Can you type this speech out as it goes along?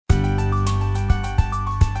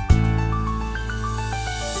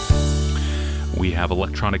We have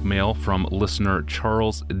electronic mail from listener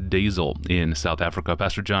Charles Dazel in South Africa.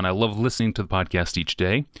 Pastor John, I love listening to the podcast each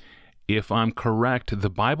day. If I'm correct, the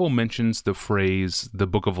Bible mentions the phrase, the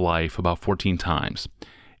book of life, about 14 times.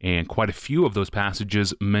 And quite a few of those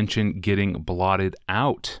passages mention getting blotted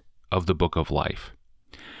out of the book of life.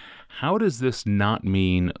 How does this not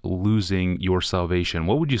mean losing your salvation?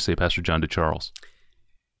 What would you say, Pastor John, to Charles?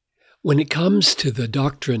 When it comes to the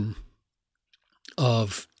doctrine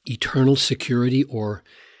of eternal security or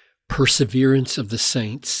perseverance of the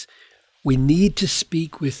saints, we need to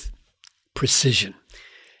speak with precision.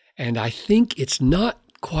 And I think it's not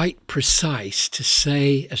quite precise to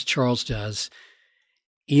say, as Charles does,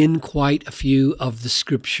 in quite a few of the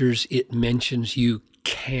scriptures it mentions you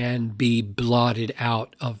can be blotted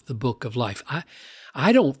out of the book of life.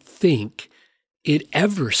 I don't think it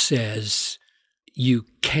ever says you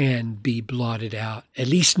can be blotted out, at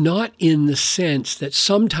least not in the sense that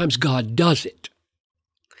sometimes God does it.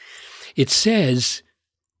 It says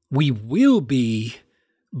we will be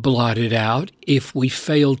blotted out if we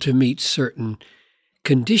fail to meet certain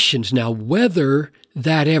conditions. Now, whether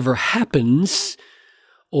that ever happens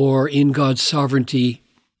or in God's sovereignty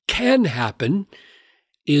can happen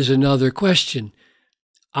is another question.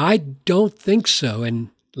 I don't think so, and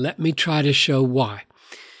let me try to show why.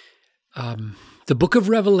 The book of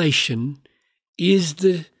Revelation is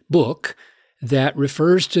the book that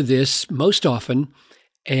refers to this most often,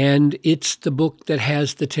 and it's the book that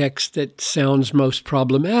has the text that sounds most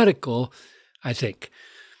problematical, I think.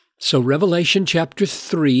 So Revelation chapter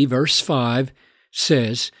 3, verse 5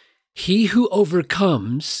 says, "He who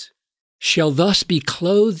overcomes shall thus be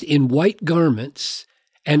clothed in white garments,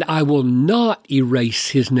 and I will not erase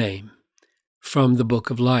his name from the book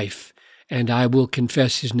of life, and I will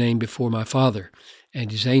confess his name before my Father and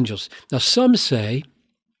his angels." Now, some say,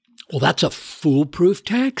 well, that's a foolproof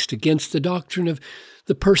text against the doctrine of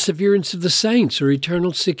the perseverance of the saints or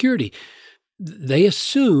eternal security. They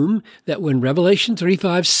assume that when Revelation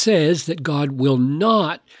 3:5 says that God will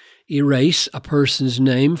not erase a person's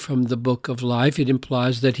name from the book of life, it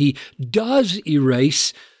implies that he does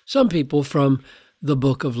erase some people from the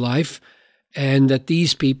book of life, and that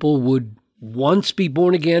these people would once be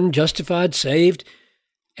born again, justified, saved,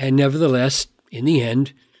 and nevertheless, in the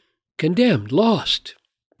end, condemned, lost,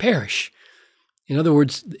 perish. In other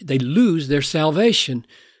words, they lose their salvation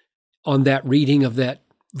on that reading of that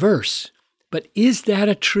verse. But is that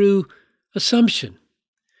a true assumption?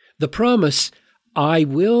 The promise, "I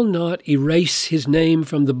will not erase his name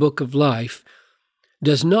from the book of life,"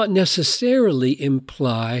 does not necessarily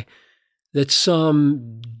imply that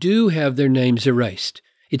some do have their names erased.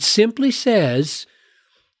 It simply says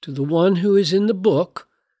to the one who is in the book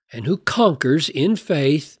and who conquers in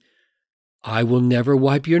faith, "I will never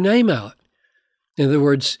wipe your name out." In other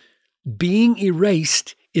words, being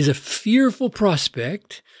erased is a fearful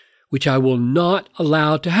prospect which I will not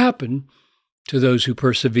allow to happen to those who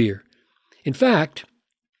persevere. In fact,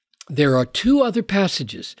 there are two other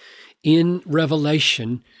passages in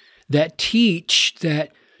Revelation that teach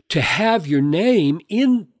that to have your name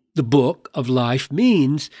in the book of life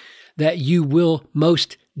means that you will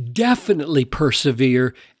most definitely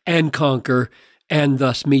persevere and conquer and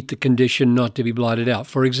thus meet the condition not to be blotted out.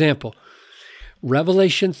 For example,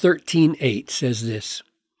 Revelation 13:8 says this,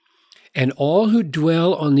 "And all who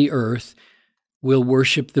dwell on the earth will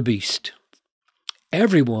worship the beast.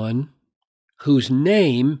 Everyone whose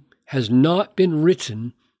name has not been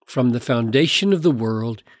written from the foundation of the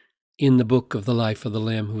world in the book of the life of the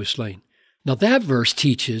Lamb who was slain." Now that verse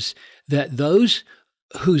teaches that those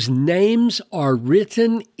whose names are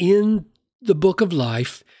written in the book of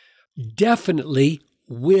life definitely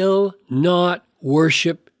will not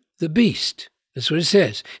worship the beast. That's what it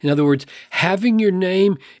says. In other words, having your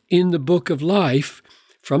name in the book of life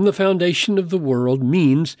from the foundation of the world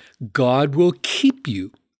means God will keep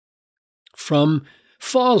you from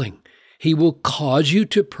falling. He will cause you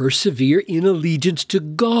to persevere in allegiance to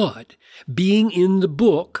God. Being in the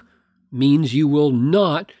book means you will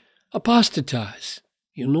not apostatize.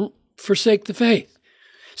 You won't forsake the faith.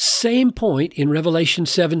 Same point in Revelation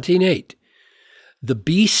 17:8. The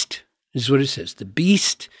beast, this is what it says, the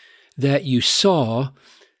beast that you saw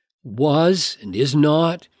was and is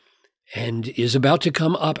not and is about to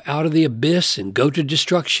come up out of the abyss and go to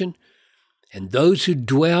destruction. And those who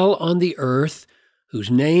dwell on the earth,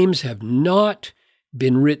 whose names have not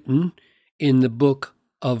been written in the book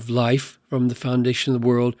of life from the foundation of the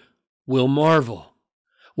world, will marvel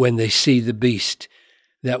when they see the beast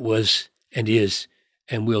that was and is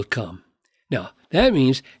and will come. Now, that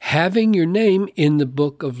means having your name in the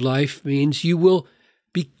book of life means you will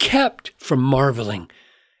be kept from marveling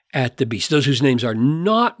at the beast. Those whose names are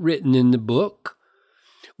not written in the book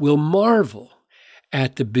will marvel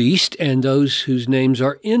at the beast, and those whose names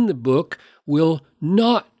are in the book will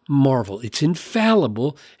not marvel. It's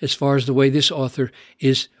infallible as far as the way this author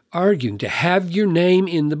is arguing. To have your name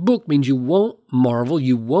in the book means you won't marvel,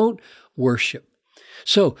 you won't worship.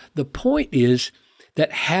 So the point is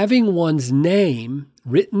that having one's name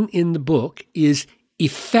written in the book is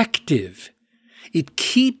effective. It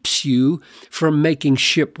keeps you from making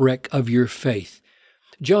shipwreck of your faith.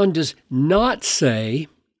 John does not say,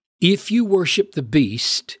 if you worship the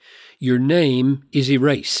beast, your name is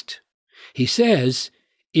erased. He says,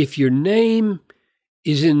 if your name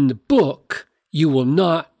is in the book, you will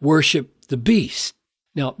not worship the beast.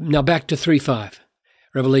 Now back to 3:5,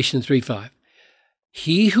 Revelation 3:5.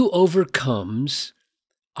 He who overcomes,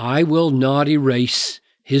 I will not erase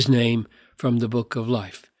his name from the book of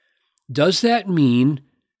life. Does that mean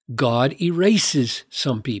God erases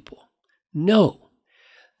some people? No.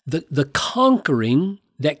 The conquering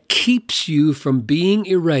that keeps you from being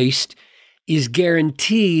erased is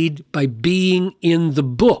guaranteed by being in the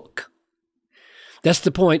book. That's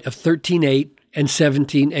the point of 13:8 and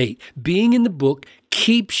 17:8. Being in the book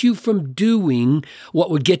keeps you from doing what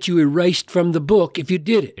would get you erased from the book if you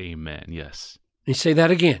did it. Amen. Yes. Let me say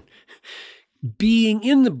that again. Being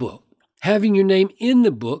in the book, having your name in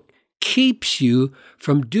the book, keeps you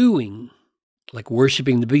from doing, like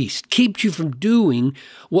worshiping the beast, keeps you from doing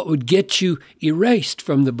what would get you erased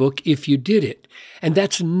from the book if you did it. And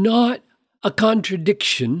that's not a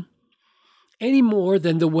contradiction any more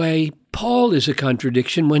than the way Paul is a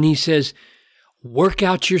contradiction when he says, work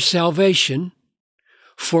out your salvation,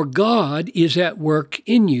 for God is at work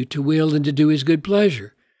in you to will and to do his good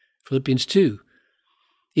pleasure. Philippians 2.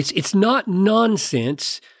 It's not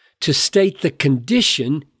nonsense to state the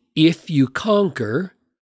condition, if you conquer,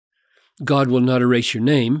 God will not erase your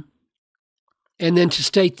name, and then to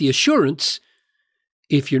state the assurance,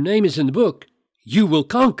 if your name is in the book, you will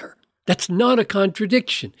conquer. That's not a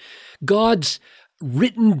contradiction. God's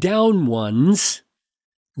written down ones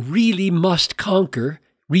really must conquer,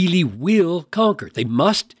 really will conquer. They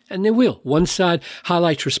must and they will. One side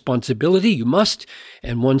highlights responsibility, you must,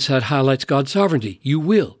 and one side highlights God's sovereignty, you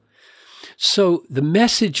will. So the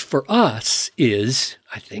message for us is,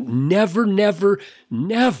 I think, never, never,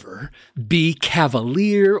 never be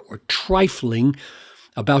cavalier or trifling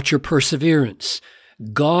about your perseverance.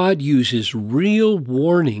 God uses real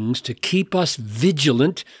warnings to keep us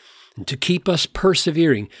vigilant and to keep us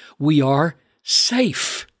persevering. We are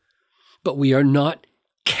safe, but we are not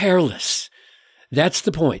careless. That's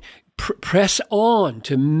the point. Press on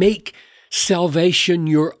to make salvation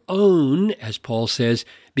your own, as Paul says,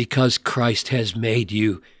 because Christ has made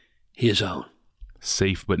you his own.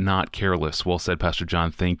 Safe but not careless. Well said, Pastor John.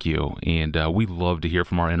 Thank you. And we love to hear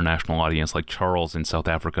from our international audience like Charles in South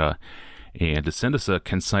Africa. And to send us a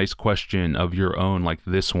concise question of your own like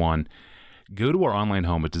this one, go to our online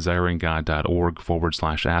home at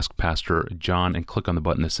desiringgod.org/ask Pastor John and click on the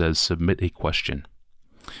button that says Submit a Question.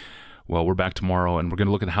 Well, we're back tomorrow, and we're going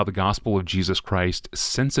to look at how the gospel of Jesus Christ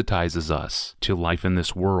sensitizes us to life in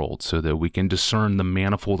this world so that we can discern the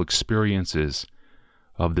manifold experiences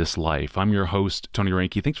of this life. I'm your host, Tony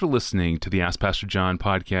Reinke. Thanks for listening to the Ask Pastor John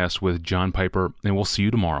podcast with John Piper, and we'll see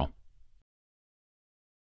you tomorrow.